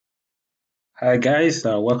Hi guys,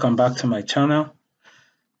 welcome back to my channel.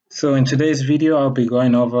 So in today's video, I'll be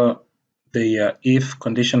going over the if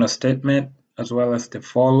conditional statement as well as the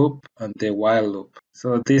for loop and the while loop.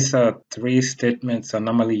 So these are three statements are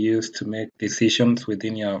normally used to make decisions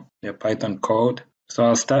within your Python code. So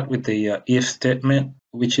I'll start with the if statement,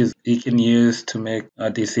 which is you can use to make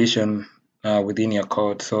a decision within your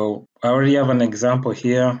code. So I already have an example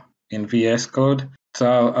here in VS Code. So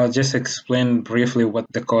I'll just explain briefly what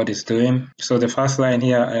the code is doing. So the first line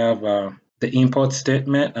here, I have the import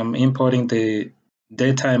statement. I'm importing the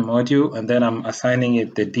datetime module, and then I'm assigning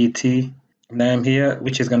it the DT name here,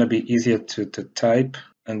 which is going to be easier to type.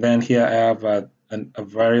 And then here I have a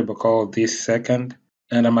variable called this second,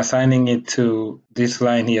 and I'm assigning it to this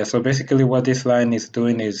line here. So basically what this line is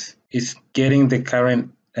doing is getting the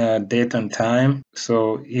current date and time.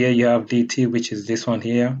 So here you have DT, which is this one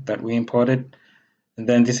here that we imported. And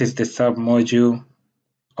then this is the sub module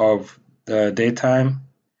of the datetime.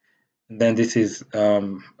 And then this is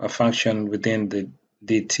a function within the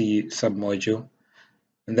DT submodule.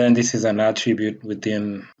 And then this is an attribute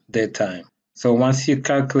within datetime. So once you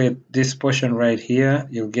calculate this portion right here,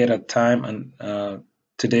 you'll get a time and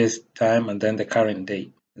today's time and then the current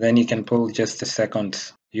date. Then you can pull just the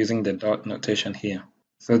seconds using the dot notation here.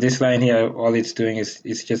 So this line here, all it's doing is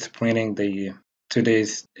it's just printing the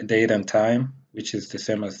today's date and time, which is the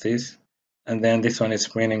same as this. And then this one is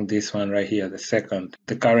printing this one right here, the second,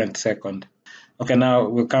 the current second. Okay, now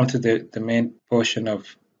we'll come to the main portion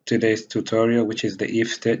of today's tutorial, which is the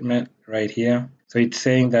if statement right here. So it's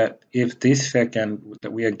saying that if this second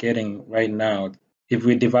that we are getting right now, if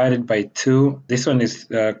we divide it by 2, this one is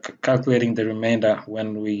calculating the remainder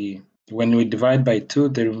when we divide by 2,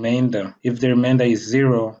 the remainder, if the remainder is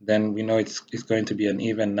 0, then we know it's going to be an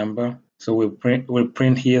even number. So we'll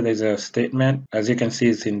print here, there's a statement. As you can see,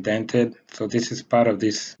 it's indented. So this is part of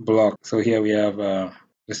this block. So here we have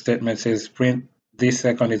the statement says print this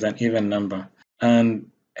second is an even number.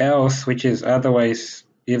 And else, which is otherwise,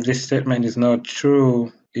 if this statement is not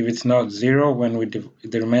true, if it's not 0 when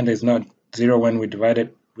the remainder is not 0 when we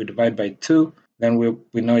divide by 2, then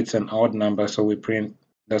we know it's an odd number. So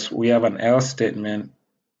we have an else statement,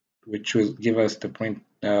 which will give us the print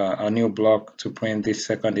a new block to print this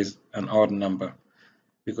second is an odd number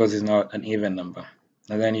because it's not an even number.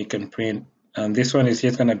 And then you can print, and this one is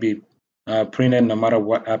just going to be printed no matter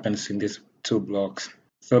what happens in these two blocks.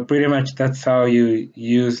 So pretty much that's how you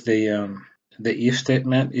use the if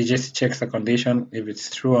statement. It just checks the condition if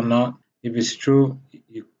it's true or not. If it's true,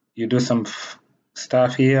 you do some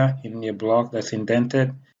stuff here in your block that's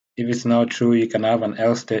indented. If it's not true, you can have an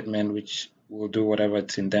else statement which will do whatever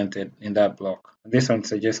it's indented in that block. This one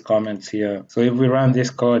suggests comments here. So if we run this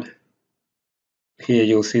code here,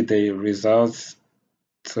 you'll see the results.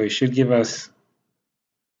 So it should give us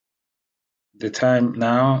the time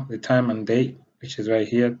now, the time and date, which is right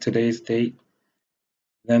here, today's date,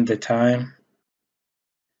 then the time.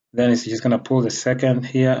 Then it's just going to pull the second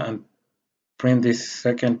here and print this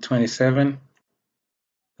second 27.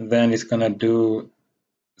 And then it's going to do,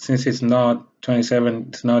 since it's not 27,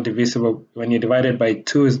 it's not divisible. When you divide it by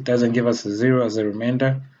 2, it doesn't give us a 0 as a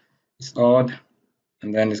remainder. It's odd.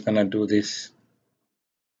 And then it's going to do this.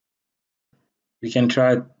 We can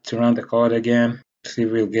try to run the code again, see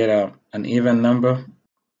if we'll get an even number.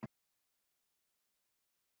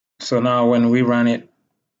 So now when we run it,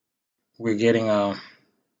 we're getting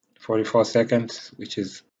 44 seconds, which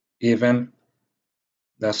is even.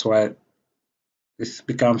 That's why this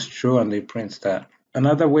becomes true and it prints that.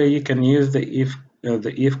 Another way you can use the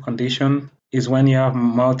if condition is when you have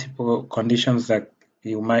multiple conditions that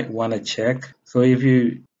you might want to check. So if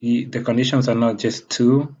the conditions are not just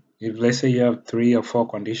 2, if let's say you have 3 or 4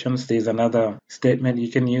 conditions, there's another statement you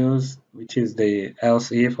can use, which is the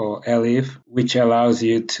else if or elif, which allows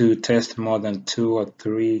you to test more than 2 or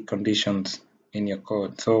 3 conditions in your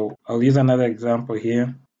code. So I'll use another example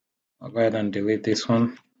here. I'll go ahead and delete this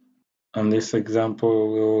one. And this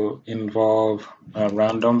example will involve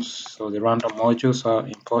randoms. So the random modules are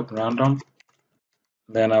import random.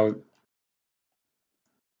 Then I'll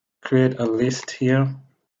create a list here.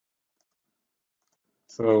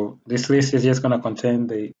 So this list is just going to contain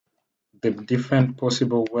the different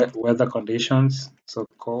possible weather conditions. So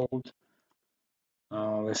cold,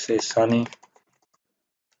 let's say sunny,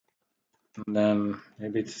 and then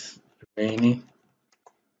maybe it's rainy.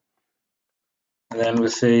 And then we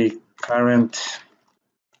say current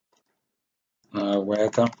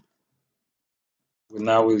weather.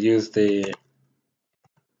 Now we'll use the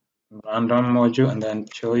random module and then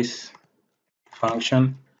choice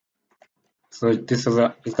function. So this is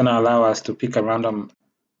it's going to allow us to pick a random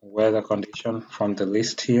weather condition from the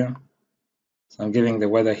list here. So I'm giving the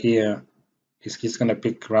weather here. It's just going to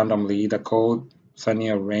pick randomly either cold, sunny,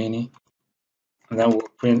 or rainy. And then we'll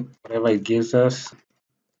print whatever it gives us,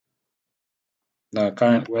 the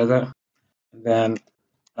current weather. And then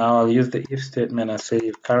now I'll use the if statement and say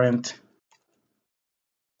if current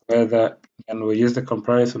weather, and we'll use the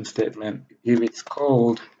comparison statement. If it's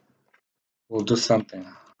cold, we'll do something.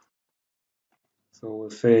 So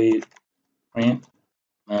we'll say print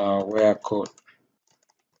where cold.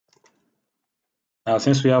 Now,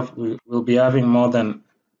 since we'll be having more than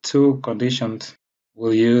 2 conditions,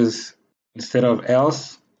 we'll use, instead of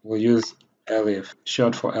else, we'll use elif,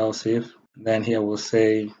 short for else if. Then here we'll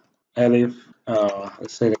say elif,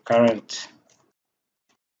 let's say the current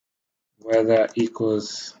weather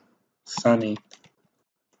equals sunny.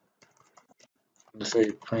 Let's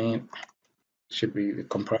say print, should be the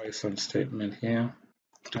comparison statement here.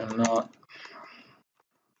 Do not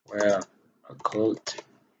wear a coat.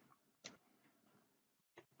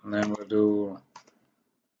 And then we'll do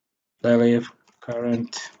elif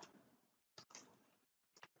current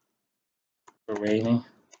rainy.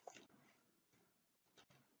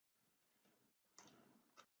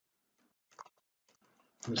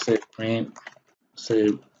 Let's say print, say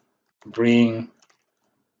bring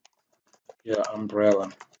your umbrella.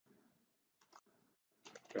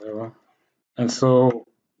 Whatever. And so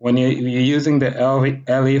when you're using the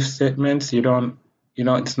elif statements,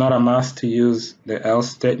 it's not a must to use the else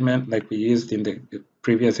statement like we used in the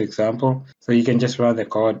previous example. So you can just run the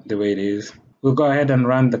code the way it is. We'll go ahead and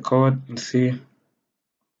run the code and see.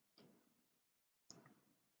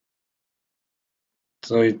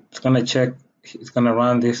 So it's gonna check, it's gonna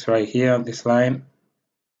run this right here, this line,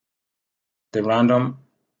 the random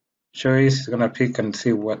choice. It's gonna pick and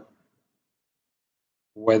see what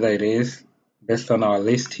weather it is based on our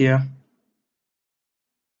list here.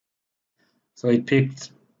 So it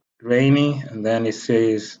picked rainy, and then it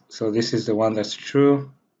says, so this is the one that's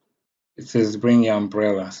true. It says bring your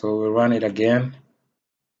umbrella. So we'll run it again.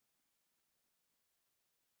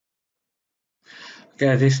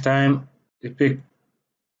 Okay, this time it picked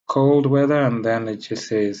cold weather, and then it just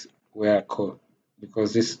says wear a coat,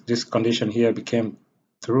 because this condition here became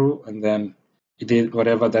true, and then it did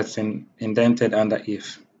whatever that's indented under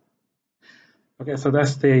if. Okay, so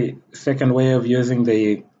that's the second way of using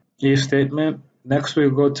the if statement. Next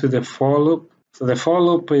we'll go to the for loop. So the for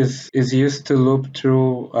loop is used to loop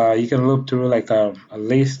through, you can loop through like a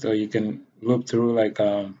list, or you can loop through like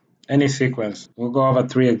any sequence. We'll go over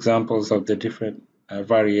 3 examples of the different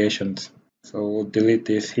variations. So we'll delete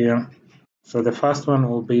this here. So the first one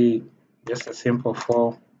will be just a simple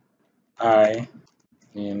for I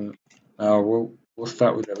in, now we'll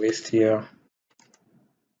start with the list here.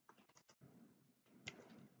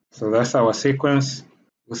 So that's our sequence.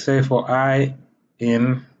 We'll say for I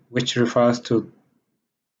in, which refers to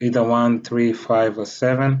either 1, 3, 5, or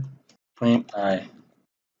 7, print I.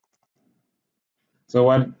 So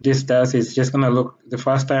what this does is just going to look the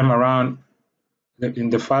first time around, in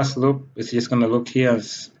the first loop, it's just going to look here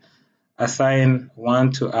and assign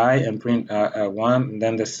 1 to I and print 1. And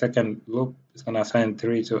then the second loop is going to assign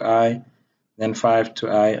 3 to I, then 5 to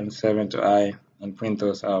I, and 7 to I, and print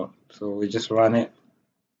those out. So we just run it.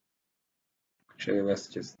 Actually, let's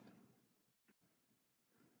just,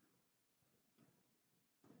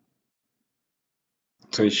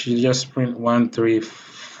 so it should just print 1, 3,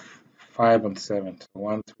 5, and 7. So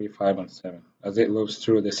 1, 3, 5, and 7 as it loops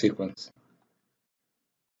through the sequence.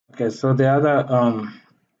 Okay, so the other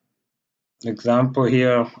example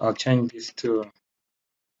here, I'll change this to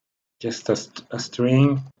just a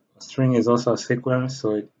string. A string is also a sequence,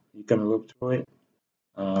 so you can loop through it.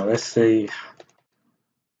 Let's say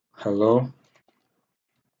hello.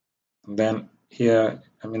 And then here,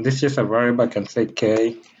 I mean, this is just a variable. I can say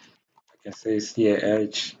K, I can say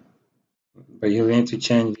CAH, but you need to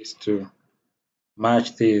change this to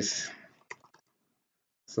match this.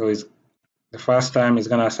 So it's the first time it's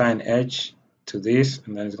going to assign H to this,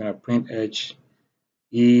 and then it's going to print H,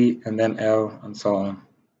 E, and then L, and so on.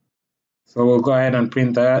 So we'll go ahead and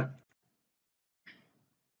print that.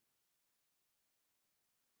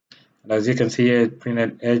 And as you can see here, it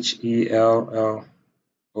printed HELLO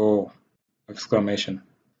exclamation.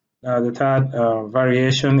 Now the third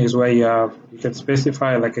variation is where you can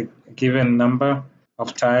specify like a given number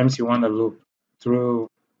of times you want to loop through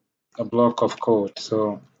a block of code.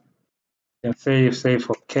 So you can say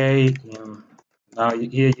for K, now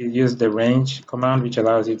here you use the range command, which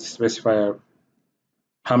allows you to specify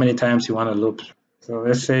how many times you want to loop. So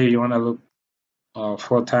let's say you want to loop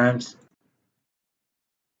 4 times,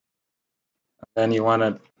 and then you want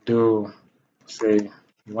to do, say,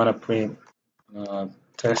 you want to print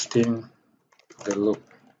testing the loop,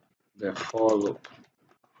 the for loop.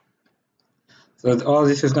 So all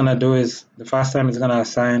this is going to do is the first time it's going to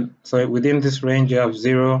assign, so within this range you have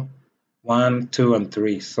 0, 1, 2, and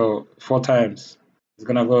 3. So 4 times it's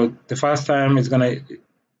going to go, the first time it's going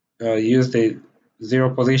to use the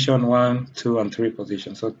 0 position, 1, 2, and 3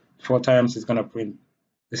 position. So 4 times it's going to print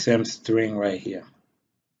the same string right here.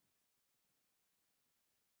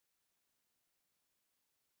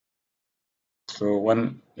 So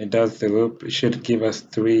when it does the loop, it should give us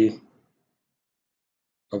 4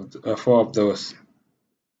 of those.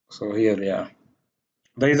 So here they are.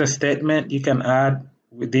 There is a statement you can add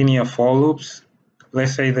within your for loops.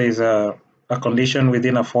 Let's say there's a condition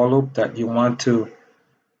within a for loop that you want to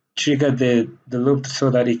trigger the loop so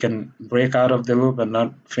that it can break out of the loop and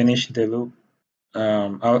not finish the loop.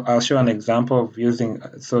 I'll show an example of using,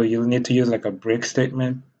 so you'll need to use like a break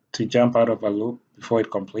statement to jump out of a loop before it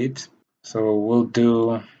completes. So we'll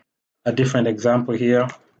do a different example here.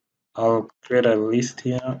 I'll create a list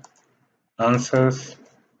here, answers.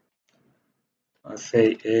 I'll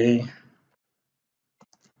say A,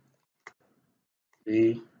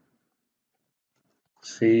 B,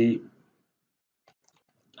 C,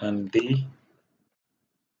 and D.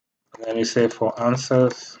 And then we say for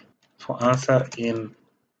answers, for answer in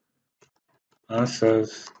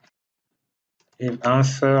answers, if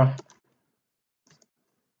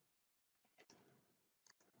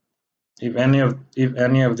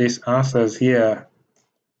any of these answers here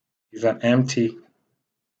is an empty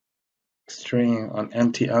string on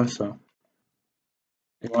empty answer,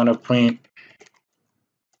 we want to print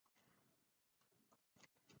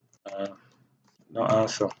no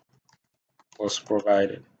answer was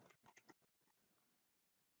provided.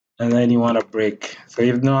 And then you want to break. So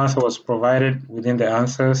if no answer was provided within the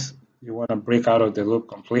answers, you want to break out of the loop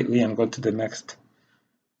completely and go to the next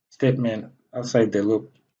statement outside the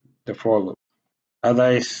loop, the for loop.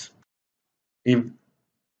 Otherwise, if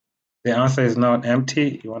the answer is not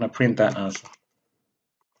empty, you want to print that answer.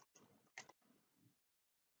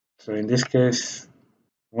 So in this case,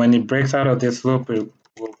 when it breaks out of this loop, it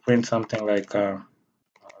will print something like the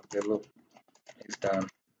loop is done.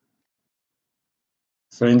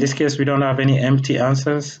 So in this case, we don't have any empty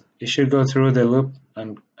answers. It should go through the loop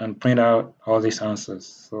and print out all these answers.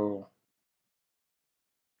 So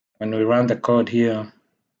when we run the code here,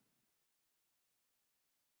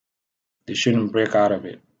 it shouldn't break out of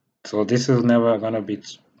it. So this is never going to be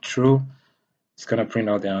true. It's going to print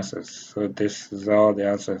all the answers. So this is all the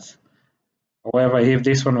answers. However, if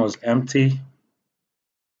this one was empty,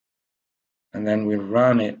 and then we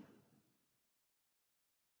run it,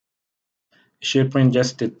 it should print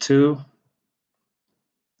just the 2,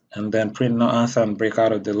 and then print no answer and break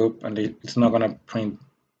out of the loop, and it's not going to print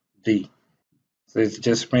D. So it's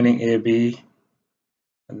just printing A, B,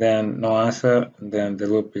 and then no answer, and then the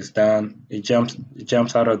loop is done. It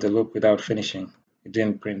jumps out of the loop without finishing. It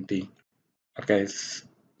didn't print D. Okay,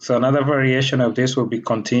 so another variation of this will be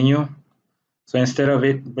continue. So instead of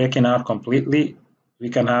it breaking out completely, we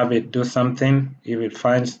can have it do something. If it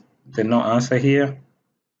finds the no answer here,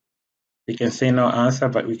 we can say no answer,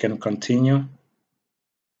 but we can continue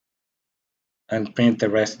and print the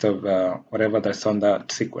rest of whatever that's on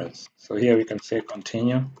that sequence. So here we can say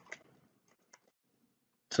continue.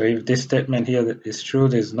 So if this statement here is true,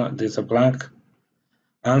 there's a blank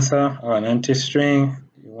answer or an empty string,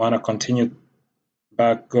 you want to continue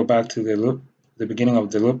go back to the loop, the beginning of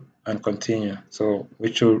the loop, and continue. So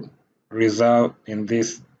which will result in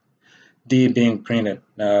this D being printed.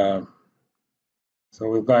 So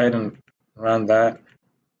we'll go ahead and run that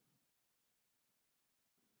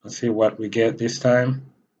and see what we get this time.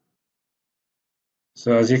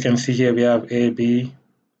 So as you can see here, we have A, B,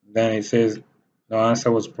 then it says no answer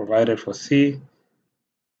was provided for C,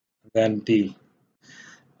 then D.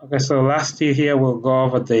 Okay, so lastly here we'll go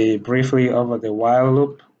over briefly over the while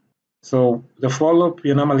loop. So the for loop,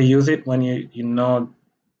 you normally use it when you know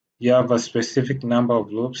you have a specific number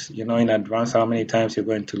of loops, you know in advance how many times you're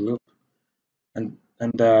going to loop. And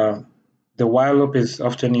the while loop is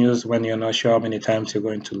often used when you're not sure how many times you're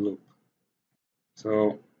going to loop.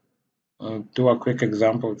 So I'll do a quick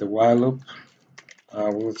example of the while loop.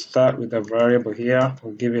 We'll start with a variable here.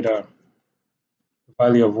 We'll give it a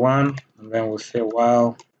value of 1, and then we'll say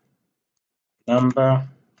while number.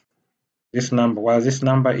 While this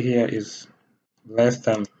number here is less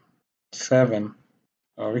than 7,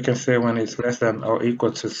 we can say when it's less than or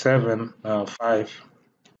equal to 7, 5.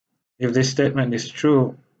 If this statement is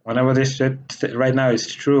true, whenever this right now is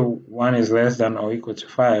true, 1 is less than or equal to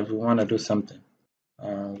 5, we want to do something.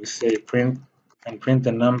 We say print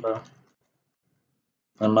the number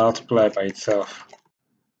and multiply by itself.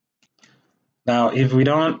 Now, if we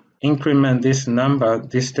don't increment this number,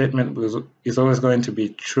 this statement is always going to be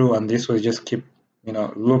true, and this will just keep,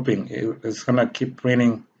 looping. It's gonna keep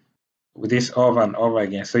printing with this over and over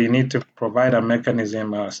again. So you need to provide a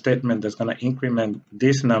mechanism, a statement that's gonna increment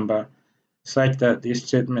this number such that this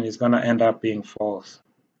statement is gonna end up being false.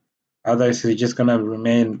 Otherwise, it's just gonna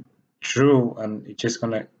remain true, and it's just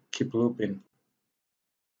gonna keep looping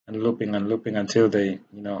and looping and looping until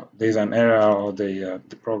there's an error or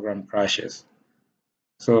the program crashes.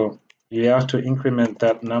 So you have to increment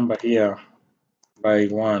that number here by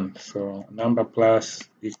 1. So number plus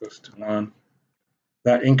equals to 1.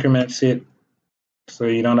 That increments it so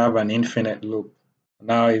you don't have an infinite loop.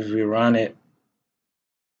 Now if we run it,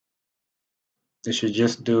 it should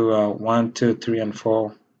just do 1, 2, 3, and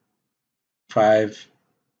 4, 5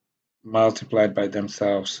 multiplied by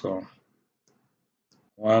themselves. So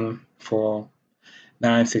 1, 4,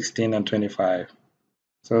 9, 16, and 25.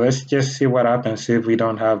 So let's just see what happens if we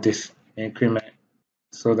don't have this increment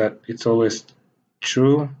so that it's always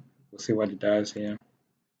true. We'll see what it does here.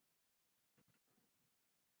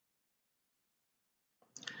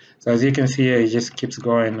 So as you can see here, it just keeps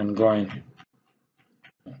going and going.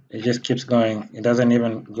 It just keeps going. It doesn't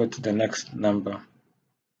even go to the next number.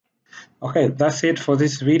 Okay, that's it for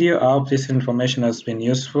this video. I hope this information has been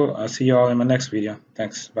useful. I'll see you all in my next video.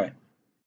 Thanks. Bye.